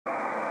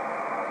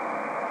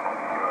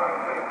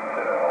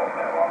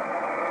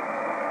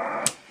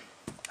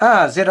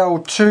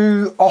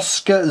ZL2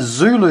 Oscar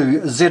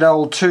Zulu,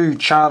 ZL2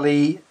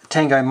 Charlie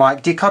Tango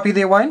Mike. Do you copy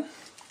there, Wayne?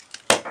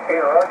 Yeah,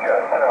 Roger.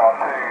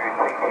 ZL2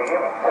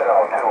 TTM,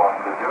 ZL2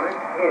 Oscar Zulu.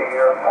 Yeah,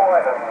 you're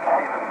 5 and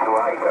 7 to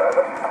 8,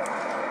 over.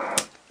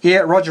 Yeah,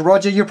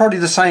 Roger. You're probably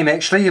the same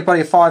actually. You're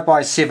probably a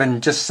 5x7.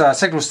 Just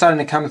signal starting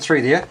to come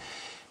through there.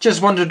 Just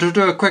wanted to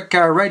do a quick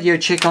radio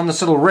check on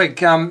this little rig.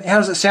 How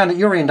does it sound at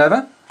your end,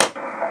 over? Yeah,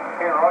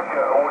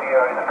 Roger.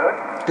 Audio is good.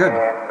 Good.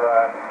 And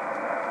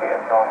yeah,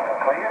 nice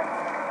and clear.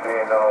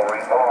 And I'll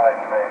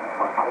revise that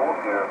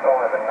report. You're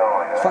 5 and 9,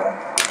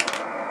 over.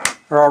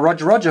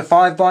 Alright, Roger,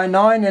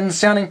 5x9 and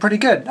sounding pretty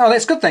good. Oh,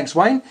 that's good, thanks,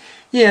 Wayne.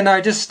 Yeah,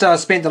 no, just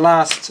spent the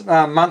last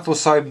month or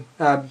so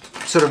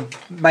sort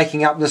of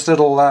making up this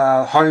little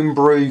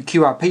homebrew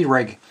QRP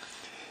rig.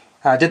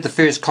 Did the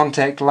first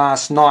contact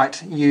last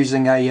night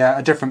using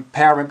a different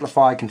power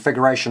amplifier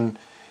configuration,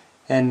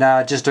 and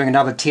just doing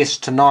another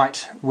test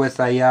tonight with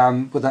I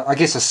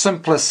guess a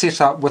simpler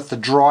setup with the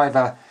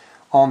driver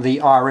on the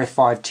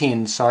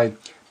RF510. So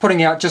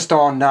putting out just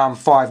on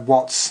 5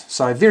 watts,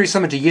 so very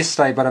similar to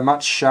yesterday, but a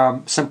much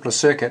simpler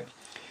circuit.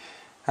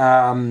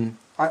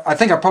 I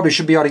think I probably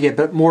should be able to get a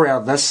bit more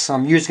out of this.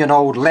 I'm using an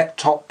old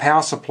laptop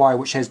power supply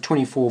which has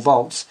 24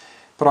 volts,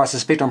 but I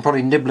suspect I'm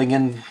probably nibbling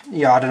in,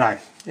 yeah, I don't know.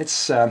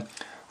 It's I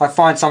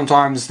find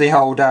sometimes the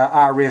old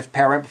RF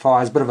power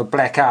amplifier is a bit of a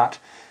black art,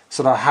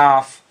 sort of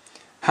half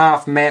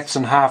maths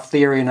and half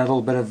theory, and a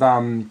little bit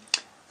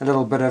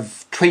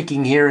of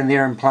tweaking here and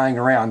there and playing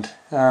around.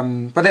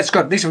 But that's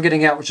good. At least we're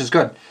getting out, which is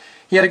good.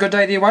 You had a good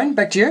day there, Wayne?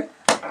 Back to you.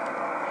 Yeah,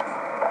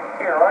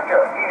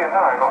 Roger. Yeah,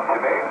 no, not too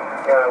bad.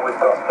 We've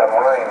got some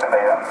rain about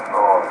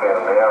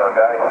an hour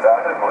ago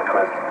started, which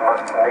was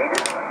much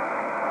needed.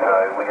 So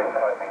we're just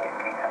hoping it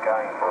keeps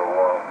going for a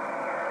while.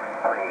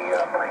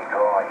 Pretty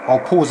dry. I'll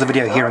pause the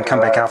video here and come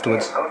back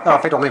afterwards. Oh,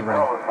 in fact, I'll leave it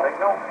running.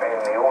 Signal,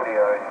 and the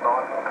audio is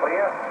nice and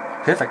clear.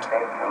 Perfect.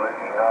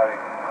 Absolutely no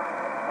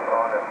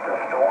kind of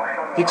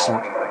distortion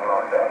Excellent. or anything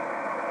like that.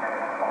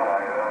 So,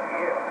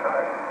 yeah, no,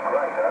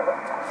 great, over.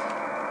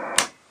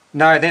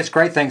 No, that's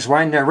great, thanks,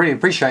 Wayne. I really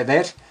appreciate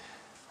that.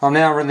 I'm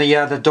now in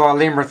the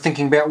dilemma of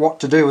thinking about what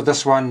to do with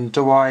this one.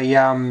 Do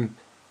I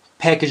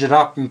package it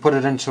up and put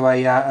it into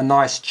a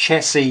nice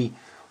chassis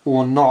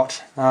or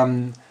not?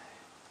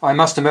 I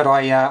must admit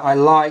I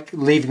like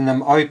leaving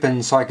them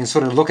open so I can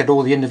sort of look at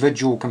all the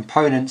individual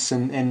components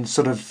and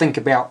sort of think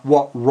about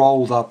what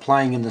role they're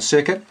playing in the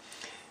circuit,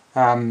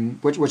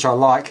 which I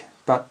like,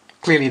 but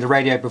clearly the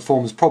radio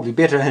performs probably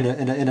better in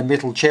a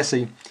metal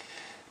chassis.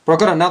 But I've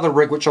got another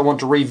rig which I want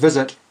to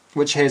revisit,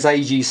 which has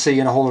AGC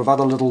and a whole lot of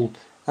other little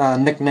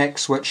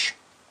knickknacks, which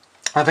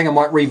I think I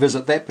might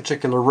revisit that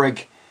particular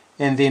rig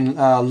and then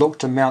look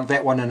to mount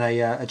that one in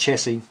a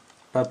chassis.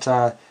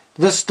 But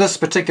this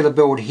particular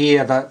build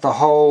here, the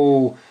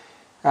whole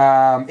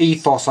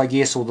ethos, I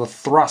guess, or the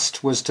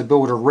thrust was to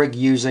build a rig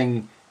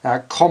using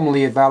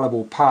commonly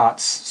available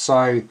parts.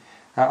 So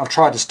I've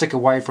tried to stick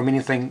away from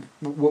anything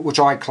which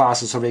I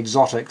class as sort of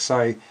exotic.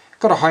 So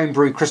got a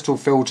homebrew crystal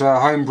filter,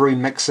 homebrew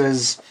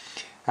mixers,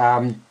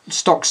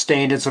 stock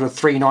standard sort of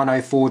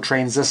 3904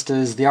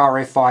 transistors, the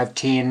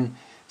RF510.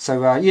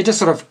 So you're just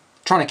sort of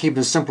trying to keep it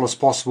as simple as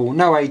possible.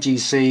 No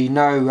AGC,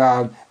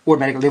 no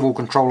automatic level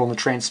control on the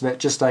transmit,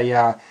 just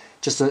a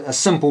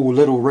simple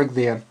little rig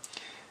there.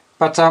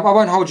 But I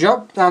won't hold you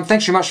up.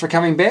 Thanks very much for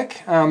coming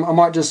back. I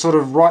might just sort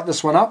of write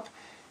this one up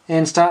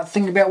and start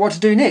thinking about what to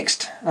do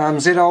next.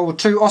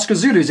 ZL2 Oscar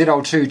Zulu,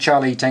 ZL2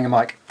 Charlie Tango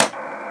Mike.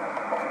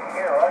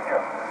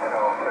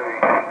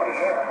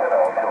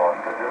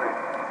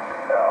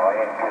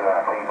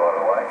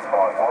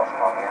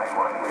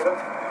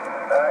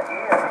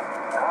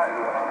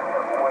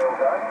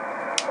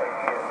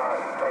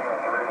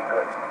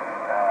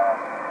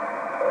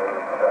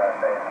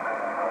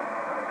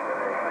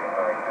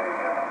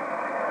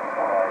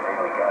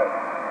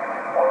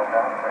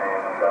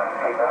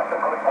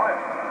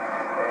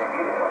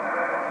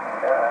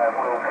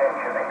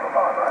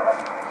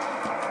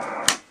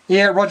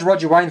 Yeah,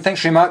 Roger Wayne,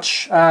 thanks very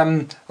much.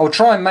 I'll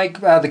try and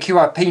make the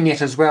QRP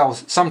net as well.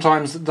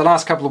 Sometimes the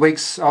last couple of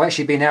weeks I've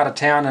actually been out of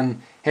town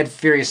and had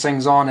various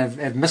things on,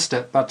 have missed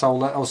it, but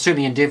I'll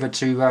certainly endeavour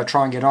to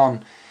try and get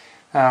on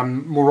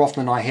more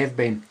often than I have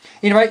been.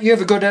 Anyway, you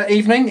have a good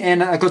evening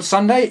and a good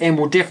Sunday, and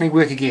we'll definitely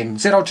work again.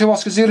 ZL2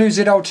 Oscar Zulu,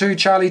 ZL2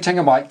 Charlie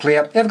Tango Mike,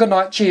 clear. Have a good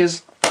night,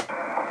 cheers.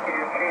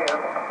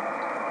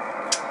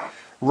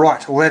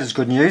 Right, well that is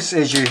good news.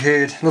 As you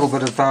heard, a little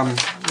bit of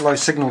low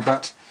signal,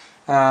 but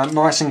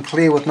nice and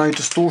clear with no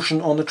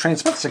distortion on the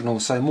transmit signal,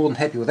 so more than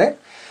happy with that.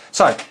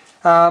 So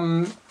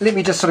let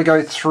me just sort of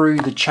go through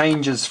the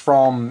changes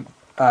from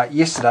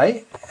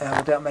yesterday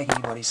without making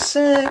anybody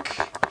sick.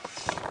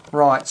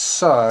 Right,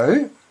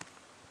 so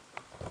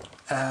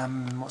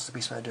what's the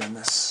best way of doing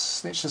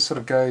this? Let's just sort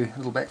of go a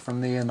little back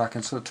from there and I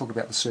can sort of talk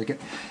about the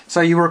circuit.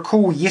 So you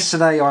recall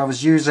yesterday I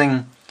was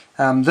using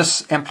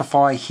this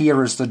amplifier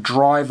here as the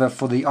driver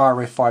for the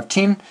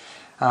RF510,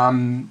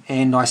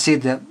 and I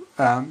said that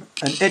an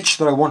itch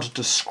that I wanted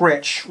to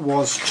scratch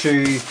was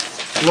to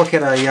look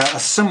at a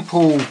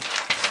simple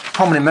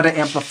common emitter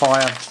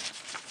amplifier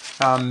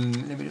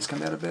let me just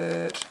come out a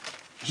bit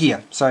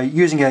here. So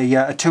using a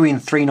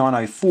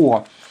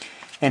 2N3904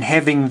 and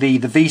having the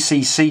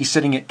VCC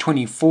sitting at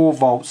 24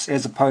 volts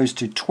as opposed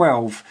to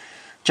 12,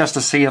 just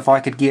to see if I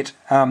could get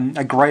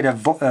a greater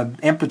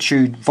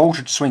amplitude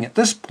voltage swing at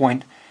this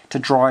point to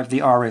drive the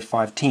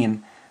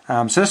RF510.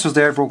 So this was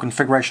the overall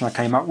configuration I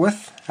came up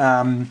with.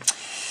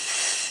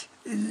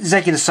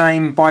 Exactly the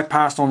same,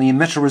 bypassed on the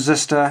emitter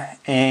resistor,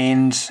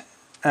 and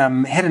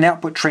had an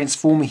output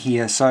transformer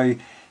here. So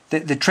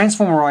the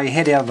transformer I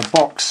had out of the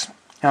box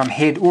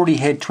had already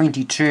had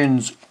 20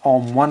 turns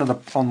on one of the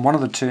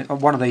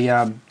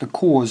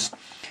cores.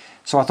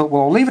 So I thought,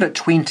 well, I'll leave it at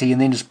 20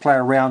 and then just play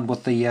around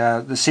with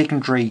the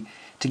secondary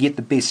to get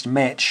the best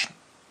match,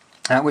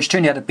 which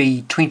turned out to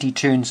be 20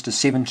 turns to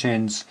 7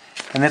 turns,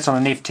 and that's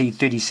on an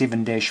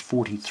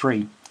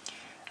FT37-43.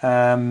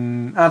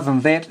 Other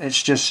than that,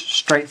 it's just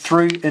straight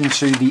through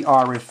into the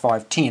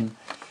RF510.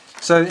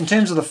 So in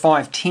terms of the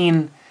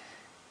 510,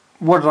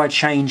 what did I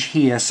change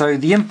here? So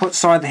the input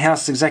side of the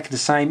house is exactly the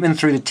same, in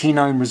through the 10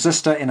 ohm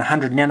resistor and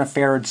 100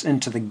 nanofarads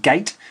into the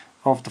gate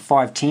of the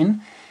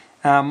 510.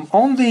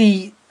 On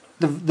the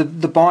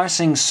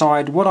biasing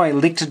side, what I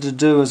elected to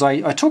do is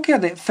I took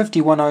out that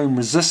 51 ohm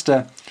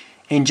resistor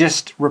and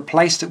just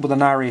replaced it with an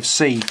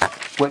RFC,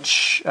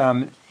 which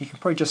you can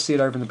probably just see it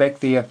over in the back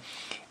there.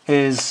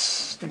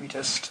 Is, let me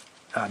just,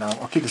 oh no,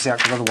 I'll keep this out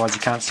because otherwise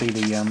you can't see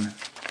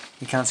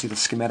the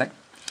schematic.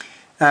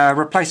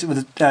 Replace it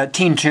with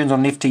 10 turns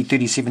on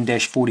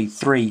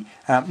FT37-43.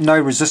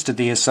 No resistor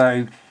there,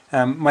 so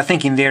my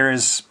thinking there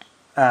is,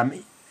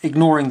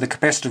 ignoring the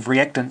capacitive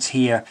reactance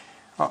here,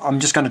 I'm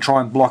just going to try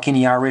and block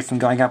any RF from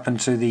going up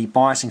into the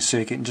biasing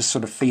circuit and just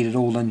sort of feed it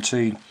all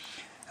into,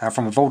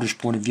 from a voltage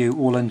point of view,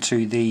 all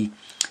into the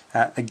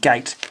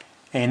gate.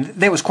 And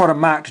that was quite a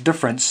marked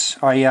difference.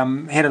 I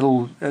had it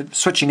all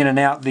switching in and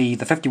out the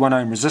 51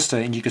 ohm resistor,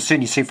 and you could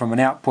certainly see from an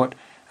output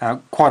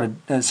quite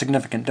a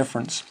significant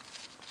difference.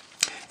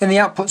 In the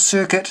output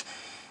circuit,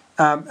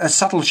 a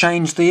subtle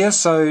change there,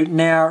 so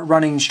now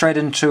running straight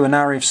into an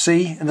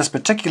RFC. In this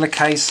particular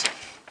case,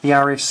 the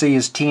RFC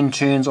is 10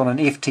 turns on an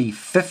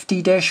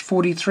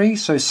FT50-43,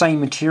 so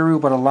same material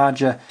but a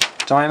larger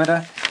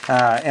diameter.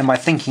 And my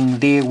thinking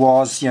there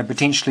was,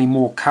 potentially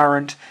more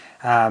current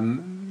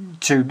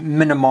to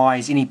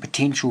minimise any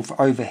potential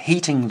for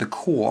overheating the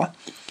core.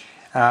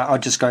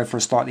 I'd just go for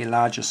a slightly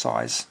larger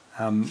size.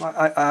 I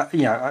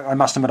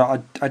must admit I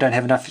don't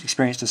have enough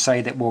experience to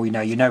say that, well,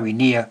 you're nowhere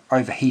near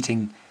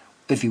overheating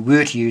if you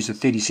were to use a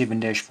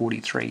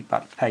 37-43,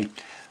 but hey,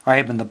 I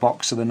have them in the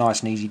box, so they're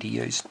nice and easy to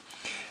use.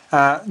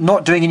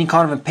 Not doing any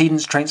kind of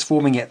impedance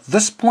transforming at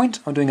this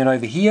point, I'm doing it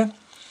over here,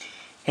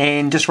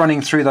 and just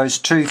running through those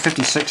two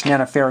 56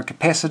 nanofarad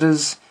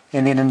capacitors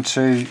and then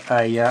into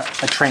a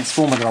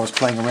transformer that I was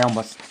playing around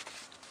with.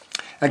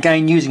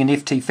 Again, using an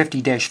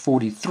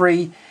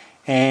FT50-43,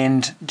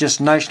 and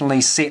just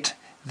notionally set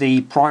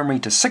the primary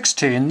to 6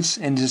 turns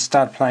and just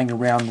start playing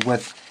around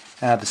with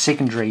the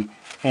secondary.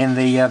 And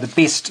the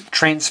best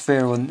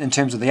transfer in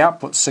terms of the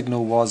output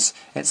signal was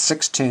at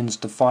 6 turns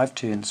to 5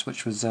 turns,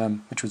 which was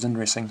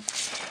interesting.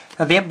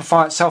 Now, the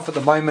amplifier itself at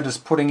the moment is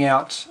putting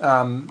out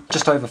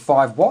just over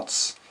 5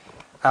 watts.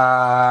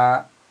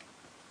 I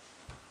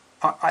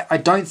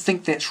don't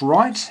think that's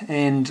right,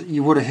 and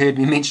you would have heard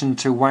me mention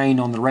to Wayne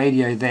on the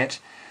radio that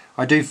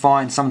I do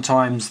find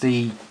sometimes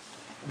the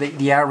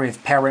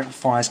RF power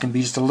amplifiers can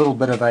be just a little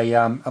bit of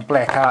a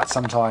black art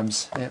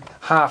sometimes,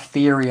 half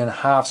theory and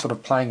half sort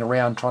of playing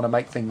around trying to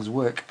make things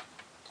work.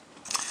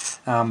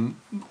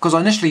 Because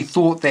I initially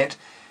thought that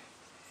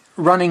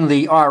running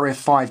the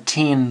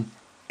RF510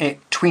 at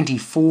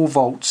 24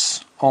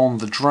 volts on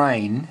the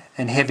drain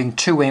and having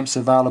 2 amps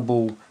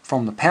available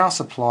from the power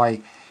supply,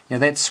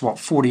 that's what,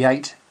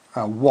 48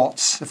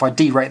 watts. If I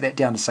derate that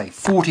down to say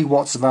 40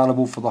 watts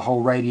available for the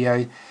whole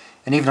radio,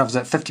 and even if it's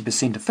at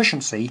 50%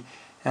 efficiency,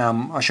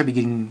 I should be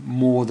getting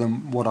more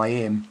than what I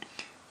am.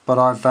 But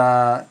I've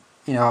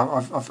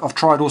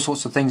tried all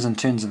sorts of things in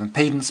terms of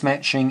impedance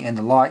matching and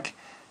the like,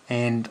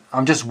 and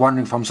I'm just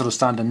wondering if I'm sort of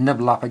starting to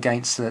nibble up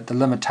against the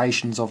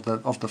limitations of the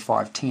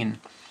 510.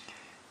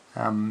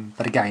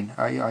 But again,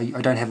 I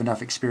don't have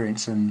enough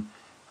experience, and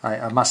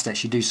I must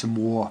actually do some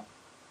more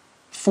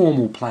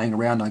formal playing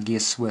around, I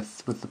guess,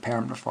 with the power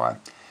amplifier.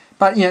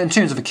 But in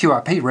terms of a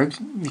QRP rig,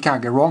 you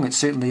can't go wrong. It's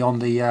certainly on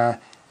the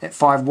at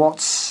 5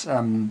 watts.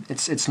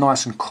 It's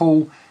nice and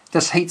cool.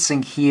 This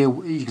heatsink here,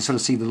 you can sort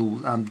of see the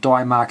little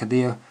die marker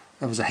there.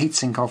 It was a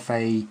heatsink off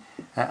an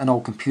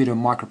old computer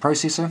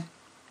microprocessor,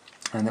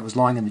 and that was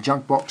lying in the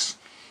junk box.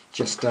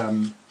 Just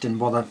didn't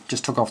bother.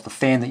 Just took off the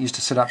fan that used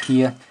to sit up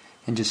here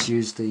and just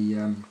used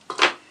the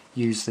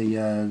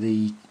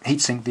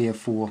heatsink there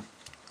for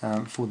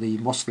the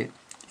MOSFET.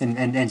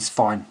 And it's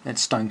fine.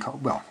 It's stone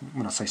cold. Well,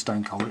 when I say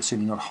stone cold, it's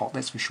certainly not hot,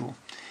 that's for sure.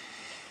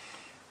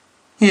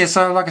 Yeah,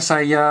 so like I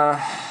say,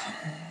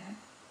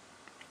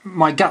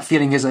 my gut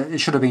feeling is that it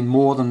should have been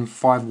more than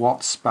 5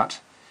 watts, but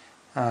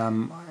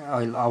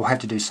I'll have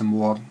to do some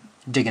more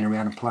digging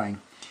around and playing.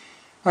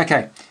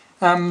 Okay,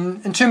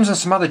 In terms of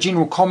some other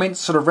general comments,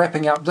 sort of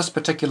wrapping up this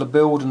particular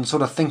build and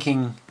sort of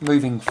thinking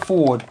moving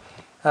forward,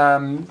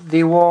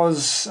 there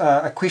was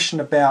a question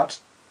about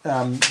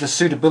the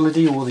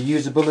suitability or the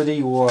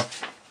usability, or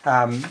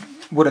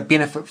would it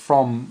benefit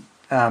from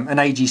an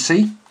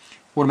AGC,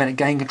 automatic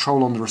gain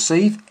control on the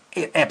receive?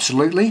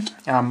 Absolutely.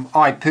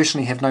 I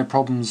personally have no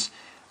problems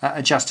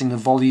adjusting the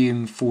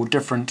volume for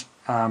different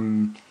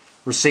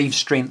receive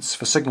strengths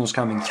for signals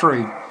coming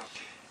through.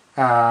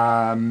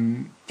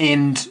 And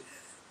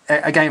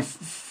again,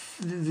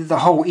 the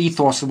whole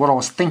ethos of what I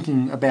was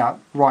thinking about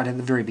right at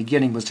the very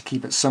beginning was to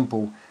keep it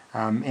simple.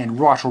 And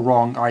right or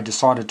wrong, I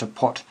decided to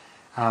put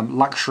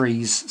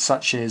luxuries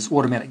such as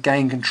automatic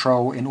gain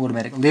control and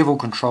automatic level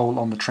control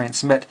on the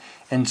transmit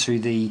into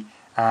the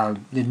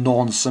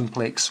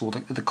non-simplex or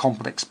the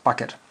complex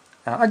bucket.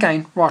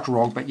 Again, right or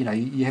wrong, but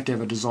you have to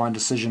have a design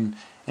decision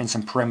and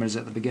some parameters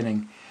at the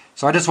beginning.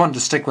 So I just wanted to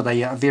stick with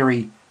a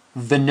very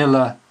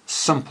vanilla,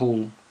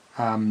 simple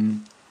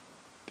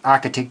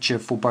architecture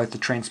for both the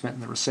transmit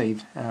and the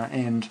receive,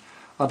 and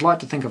I'd like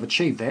to think I've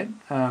achieved that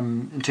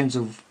in terms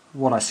of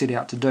what I set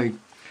out to do.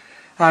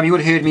 You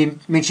would have heard me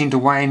mentioning to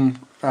Wayne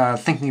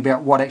thinking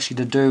about what actually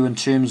to do in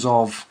terms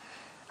of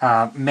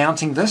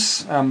mounting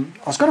this. I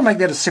was going to make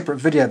that a separate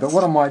video, but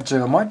what I might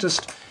do, I might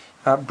just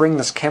bring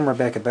this camera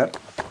back a bit,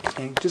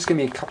 and just give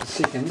me a couple of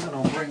seconds and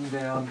I'll bring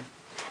down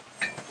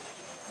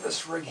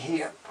this rig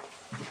here.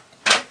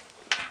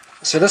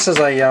 So this is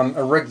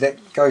a rig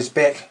that goes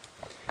back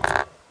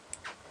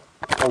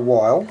a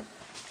while,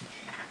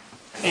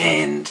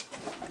 and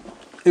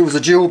it was a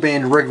dual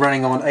band rig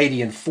running on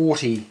 80 and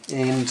 40,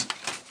 and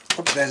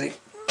oops, is it?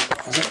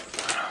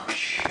 Oh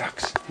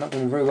shucks, not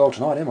doing very well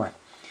tonight, am I?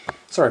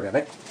 Sorry about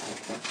that.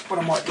 What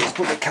I might do is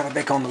put that cover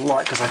back on the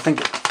light, because I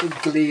think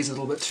it glares a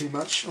little bit too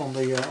much on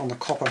the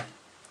copper.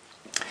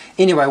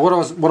 Anyway, what I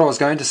was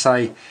going to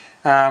say,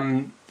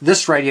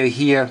 this radio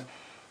here,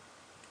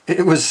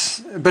 it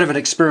was a bit of an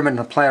experiment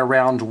and a play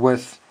around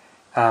with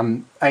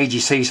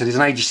AGC. So there's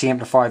an AGC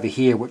amplifier over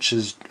here which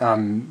is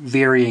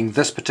varying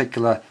this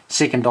particular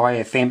second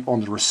IF amp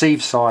on the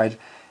receive side,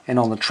 and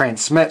on the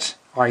transmit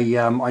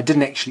I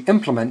didn't actually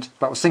implement,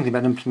 but was thinking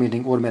about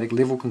implementing automatic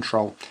level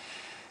control.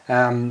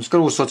 It's got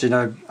all sorts of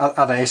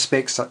other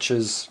aspects, such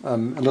as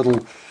an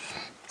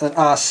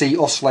RC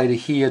oscillator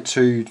here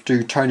to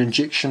do tone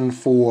injection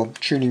for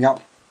tuning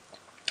up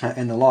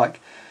and the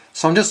like.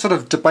 So I'm just sort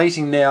of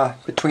debating now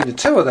between the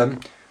two of them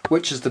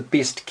which is the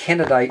best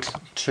candidate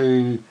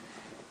to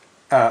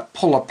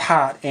pull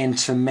apart and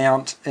to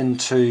mount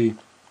into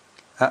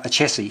a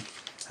chassis.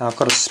 I've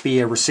got a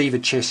spare receiver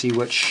chassis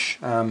which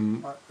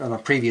in a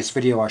previous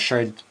video I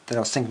showed that I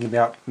was thinking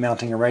about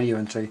mounting a radio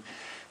into.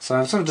 So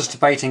I'm sort of just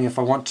debating if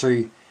I want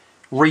to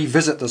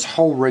revisit this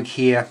whole rig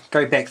here,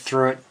 go back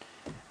through it.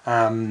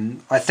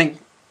 I think,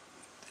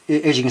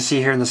 as you can see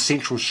here in the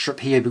central strip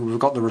here, we've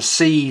got the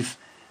receive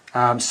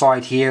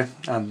side here,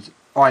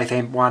 IF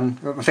amp 1.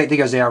 In fact, there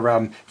goes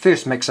our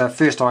first mixer,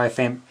 first IF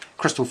amp,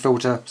 crystal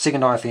filter,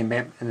 second IF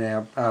amp,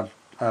 and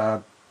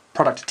our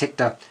product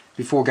detector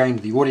before going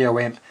to the audio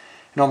amp.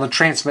 And on the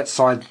transmit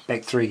side,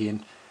 back through here,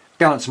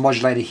 balance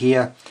modulator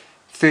here,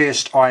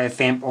 first IF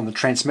amp on the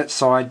transmit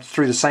side,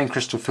 through the same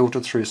crystal filter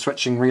through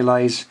switching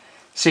relays,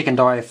 second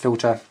IF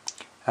filter,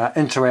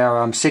 into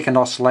our second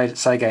oscillator,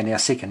 say again our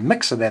second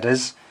mixer that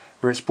is,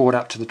 where it's brought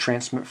up to the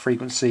transmit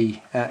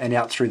frequency and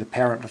out through the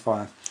power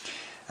amplifier.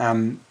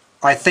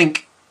 I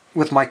think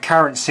with my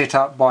current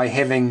setup, by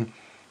having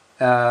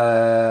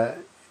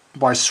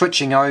by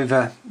switching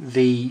over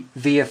the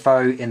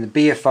VFO and the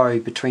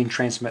BFO between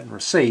transmit and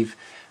receive,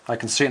 I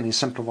can certainly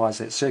simplify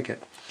that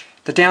circuit.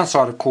 The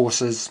downside, of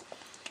course, is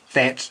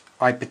that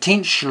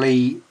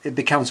it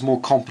becomes more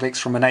complex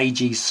from an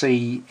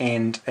AGC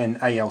and an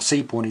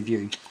ALC point of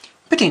view.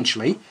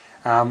 Potentially.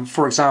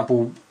 For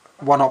example,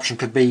 one option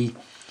could be,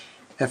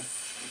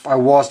 if I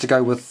was to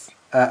go with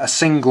a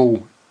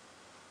single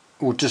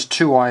or just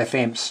two IF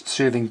amps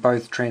serving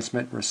both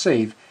transmit and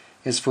receive,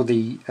 is for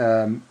the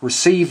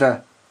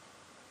receiver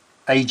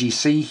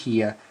AGC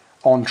here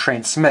on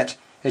transmit,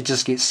 it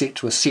just gets set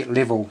to a set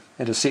level,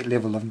 at a set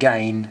level of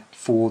gain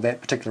for that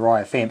particular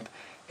IF amp,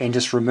 and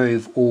just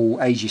remove all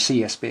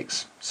AGC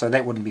aspects. So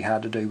that wouldn't be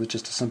hard to do with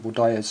just a simple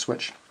diode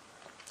switch.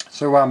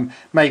 So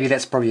maybe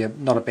that's probably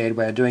not a bad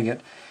way of doing it.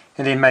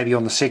 And then maybe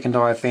on the second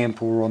IF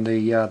amp or on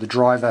the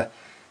driver,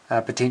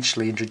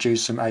 potentially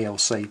introduce some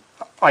ALC.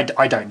 I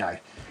don't know.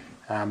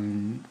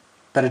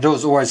 But it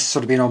has always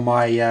sort of been on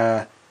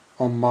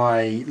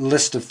my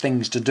list of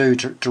things to do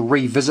to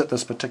revisit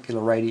this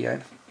particular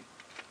radio.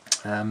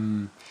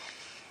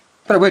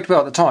 But it worked well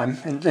at the time,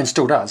 and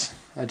still does.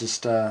 I'm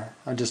just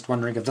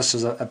wondering if this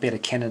is a better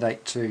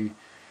candidate to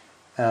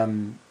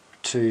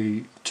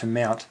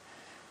mount.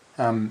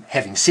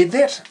 Having said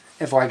that,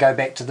 if I go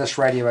back to this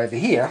radio over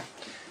here,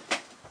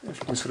 if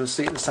you can sort of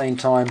see at the same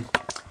time,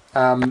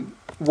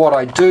 what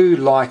I do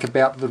like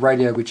about the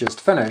radio we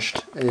just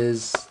finished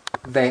is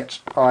that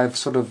I've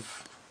sort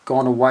of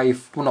gone away,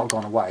 well not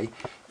gone away,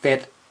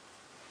 that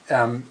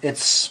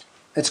it's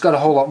got a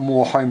whole lot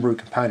more homebrew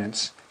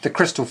components. the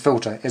crystal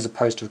filter as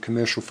opposed to a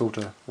commercial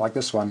filter like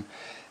this one.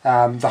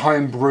 The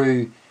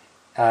homebrew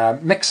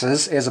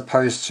mixers as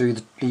opposed to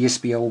the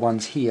SBL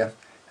ones here.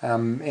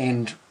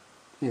 And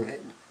you know,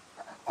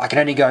 I can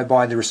only go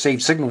by the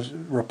received signal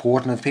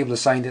report, and if people are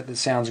saying that it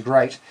sounds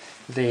great,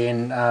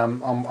 then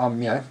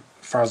I'm as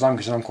far as I'm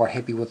concerned, I'm quite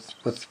happy with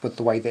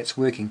the way that's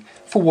working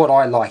for what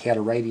I like out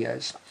of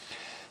radios.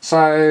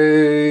 So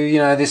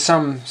there's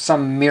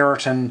some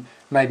merit in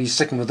maybe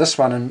sticking with this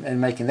one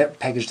and making that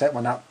package that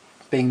one up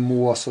being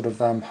more sort of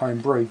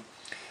homebrew.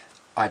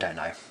 I don't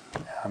know.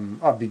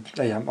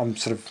 I'm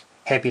sort of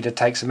happy to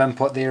take some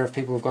input there if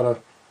people have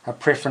got a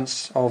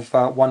preference of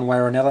one way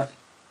or another.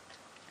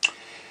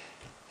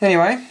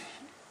 Anyway,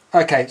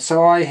 okay,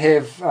 so I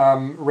have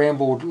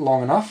rambled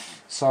long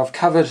enough. So I've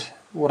covered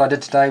what I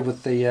did today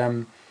with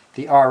the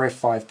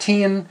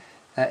RF510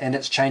 and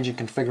its change in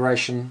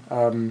configuration.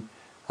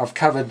 I've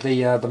covered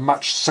the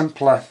much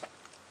simpler,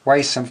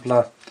 way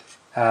simpler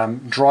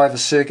driver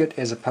circuit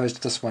as opposed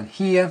to this one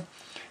here.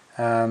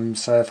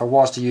 So if I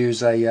was to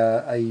use a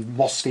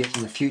MOSFET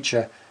in the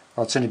future,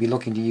 I'd certainly be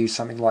looking to use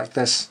something like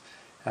this,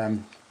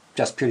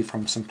 just purely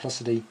from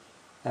simplicity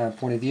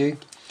point of view.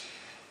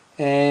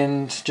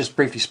 And just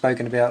briefly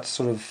spoken about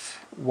sort of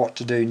what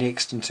to do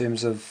next in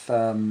terms of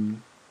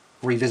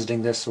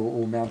revisiting this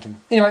or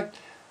mounting. Anyway,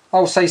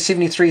 I'll say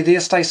 73 there,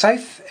 stay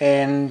safe,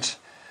 and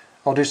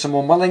I'll do some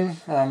more mulling.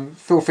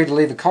 Feel free to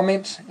leave a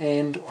comment,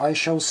 and I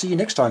shall see you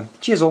next time.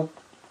 Cheers all.